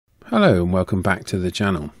Hello and welcome back to the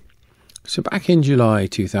channel. So back in July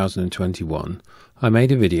 2021 I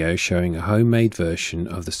made a video showing a homemade version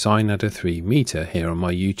of the Sinadalizer meter here on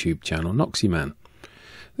my YouTube channel Noxyman.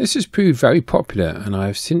 This has proved very popular and I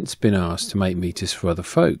have since been asked to make meters for other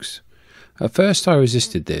folks. At first I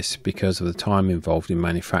resisted this because of the time involved in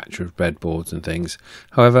manufacture of breadboards and things.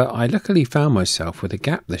 However, I luckily found myself with a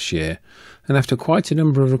gap this year, and after quite a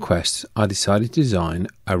number of requests I decided to design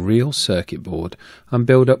a real circuit board and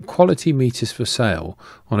build up quality meters for sale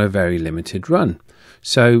on a very limited run.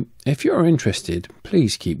 So if you're interested,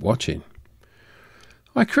 please keep watching.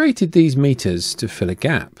 I created these meters to fill a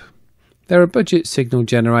gap. There are budget signal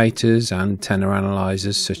generators and tenor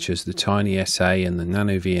analyzers such as the Tiny SA and the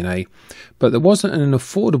Nano VNA, but there wasn't an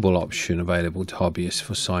affordable option available to hobbyists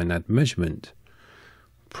for Sinad measurement.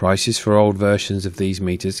 Prices for old versions of these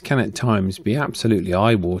meters can at times be absolutely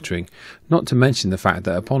eye-watering, not to mention the fact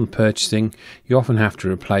that upon purchasing you often have to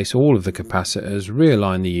replace all of the capacitors,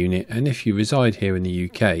 realign the unit, and if you reside here in the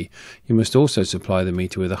UK you must also supply the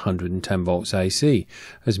meter with 110 volts AC,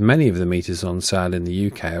 as many of the meters on sale in the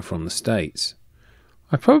UK are from the States.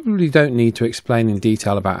 I probably don't need to explain in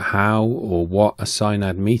detail about how or what a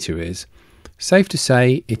Sinad meter is. Safe to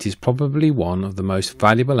say it is probably one of the most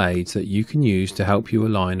valuable aids that you can use to help you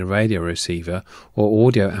align a radio receiver or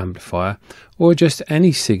audio amplifier or just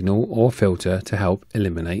any signal or filter to help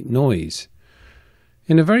eliminate noise.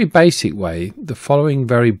 In a very basic way, the following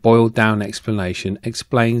very boiled down explanation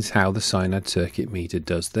explains how the Sinad circuit meter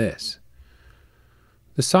does this.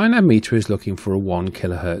 The Sinad meter is looking for a 1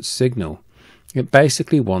 kHz signal. It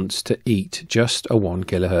basically wants to eat just a 1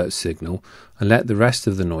 kHz signal and let the rest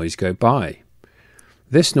of the noise go by.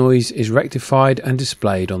 This noise is rectified and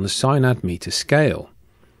displayed on the Sinad meter scale.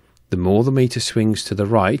 The more the meter swings to the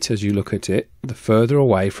right as you look at it, the further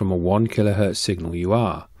away from a 1 kHz signal you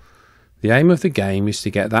are. The aim of the game is to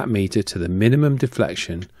get that meter to the minimum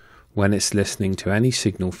deflection when it's listening to any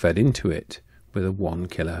signal fed into it with a 1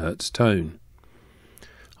 kHz tone.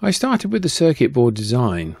 I started with the circuit board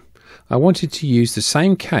design. I wanted to use the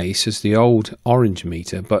same case as the old orange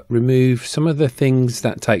meter but remove some of the things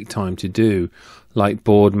that take time to do, like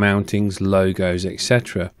board mountings, logos,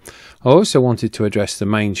 etc. I also wanted to address the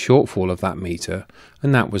main shortfall of that meter,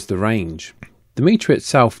 and that was the range. The meter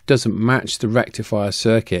itself doesn't match the rectifier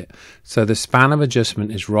circuit, so the span of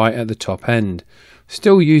adjustment is right at the top end.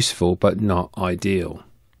 Still useful but not ideal.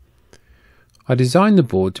 I designed the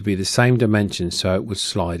board to be the same dimension so it would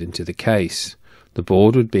slide into the case. The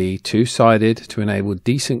board would be two-sided to enable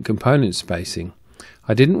decent component spacing.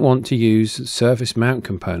 I didn't want to use surface mount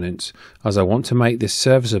components as I want to make this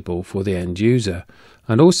serviceable for the end user,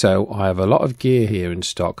 and also I have a lot of gear here in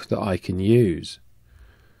stock that I can use.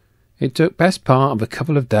 It took best part of a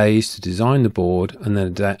couple of days to design the board and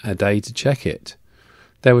then a day to check it.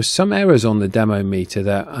 There were some errors on the demo meter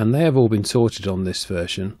and they have all been sorted on this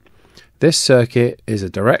version. This circuit is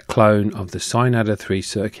a direct clone of the Sinadalizer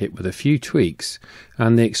circuit with a few tweaks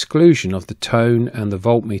and the exclusion of the tone and the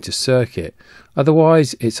voltmeter circuit.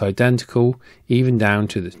 Otherwise it's identical, even down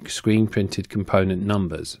to the screen printed component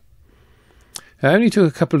numbers. It only took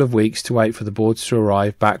a couple of weeks to wait for the boards to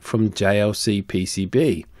arrive back from JLC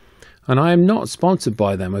PCB, and I am not sponsored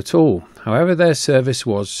by them at all. However, their service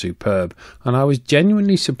was superb and I was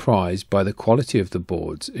genuinely surprised by the quality of the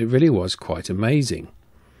boards. It really was quite amazing.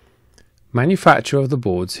 Manufacture of the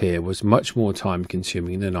boards here was much more time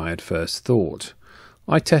consuming than I had first thought.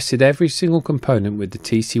 I tested every single component with the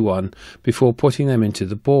TC1 before putting them into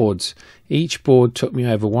the boards. Each board took me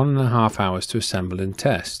over 1.5 hours to assemble and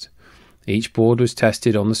test. Each board was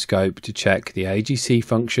tested on the scope to check the AGC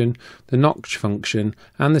function, the notch function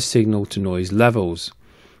and the signal to noise levels.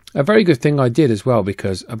 A very good thing I did as well,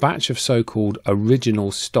 because a batch of so-called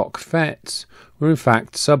original stock FETs were in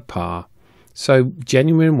fact subpar. So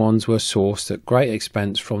genuine ones were sourced at great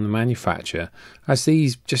expense from the manufacturer, as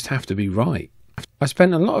these just have to be right. I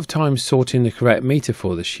spent a lot of time sorting the correct meter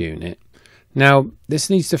for this unit. Now this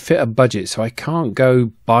needs to fit a budget, so I can't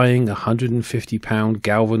go buying £150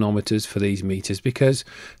 galvanometers for these meters because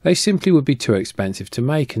they simply would be too expensive to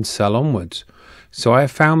make and sell onwards. So I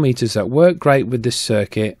have found meters that work great with this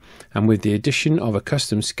circuit, and with the addition of a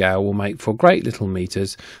custom scale will make for great little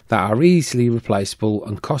meters that are easily replaceable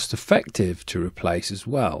and cost effective to replace as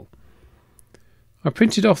well. I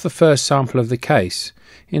printed off the first sample of the case.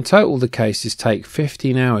 In total the cases take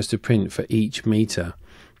 15 hours to print for each meter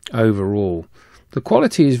overall. The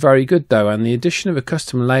quality is very good though, and the addition of a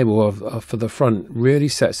custom label for the front really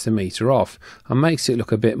sets the meter off and makes it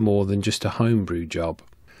look a bit more than just a homebrew job.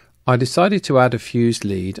 I decided to add a fused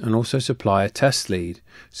lead and also supply a test lead,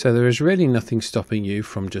 so there is really nothing stopping you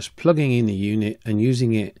from just plugging in the unit and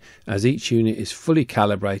using it as each unit is fully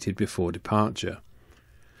calibrated before departure.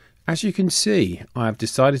 As you can see, I have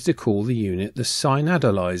decided to call the unit the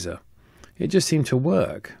Sinadalizer. It just seemed to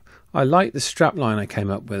work. I like the strapline I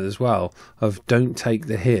came up with as well, of "Don't take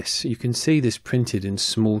the hiss." You can see this printed in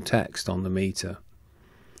small text on the meter.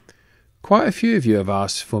 Quite a few of you have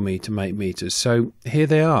asked for me to make meters, so here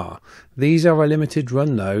they are. These are a limited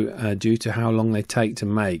run though, due to how long they take to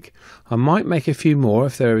make. I might make a few more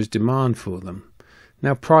if there is demand for them.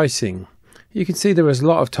 Now, pricing. You can see there is a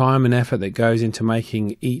lot of time and effort that goes into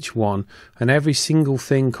making each one, and every single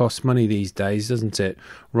thing costs money these days, doesn't it?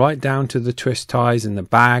 Right down to the twist ties and the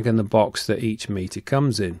bag and the box that each meter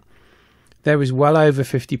comes in. There is well over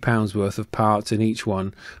 £50 worth of parts in each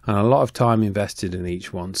one and a lot of time invested in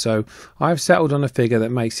each one, so I've settled on a figure that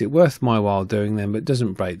makes it worth my while doing them but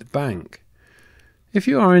doesn't break the bank. If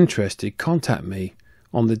you are interested, contact me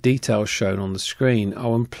on the details shown on the screen.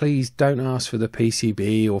 Oh, and please don't ask for the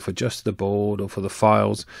PCB or for just the board or for the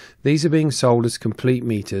files. These are being sold as complete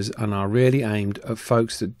meters and are really aimed at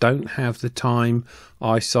folks that don't have the time,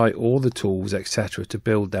 eyesight or the tools, etc. to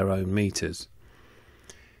build their own meters.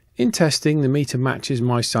 In testing, the meter matches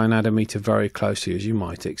my Sinad meter very closely, as you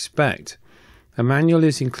might expect. A manual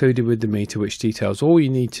is included with the meter which details all you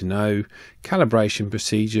need to know, calibration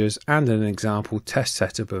procedures and an example test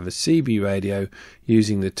setup of a CB radio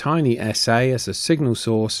using the tiny SA as a signal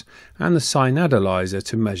source and the Sinadalizer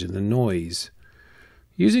to measure the noise.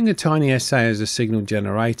 Using a tiny SA as a signal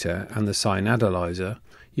generator and the Sinadalizer,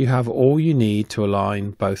 you have all you need to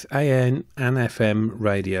align both AM and FM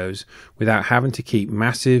radios without having to keep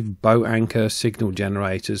massive boat anchor signal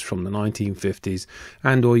generators from the 1950s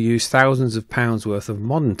and or use thousands of pounds worth of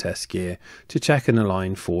modern test gear to check and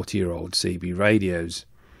align 40-year-old CB radios.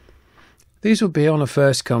 These will be on a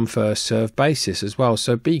first come first served basis as well,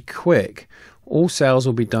 so be quick. All sales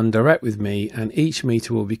will be done direct with me and each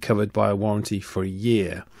meter will be covered by a warranty for a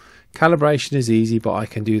year. Calibration is easy, but I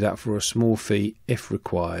can do that for a small fee if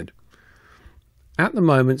required. At the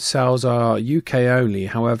moment, sales are UK only.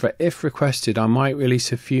 However, if requested, I might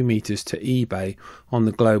release a few meters to eBay on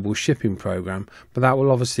the global shipping program, but that will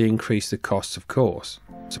obviously increase the costs, of course.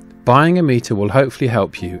 So buying a meter will hopefully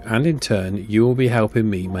help you, and in turn, you will be helping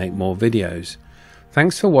me make more videos.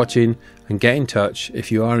 Thanks for watching, and get in touch if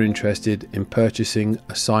you are interested in purchasing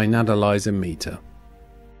a Sinadalizer meter.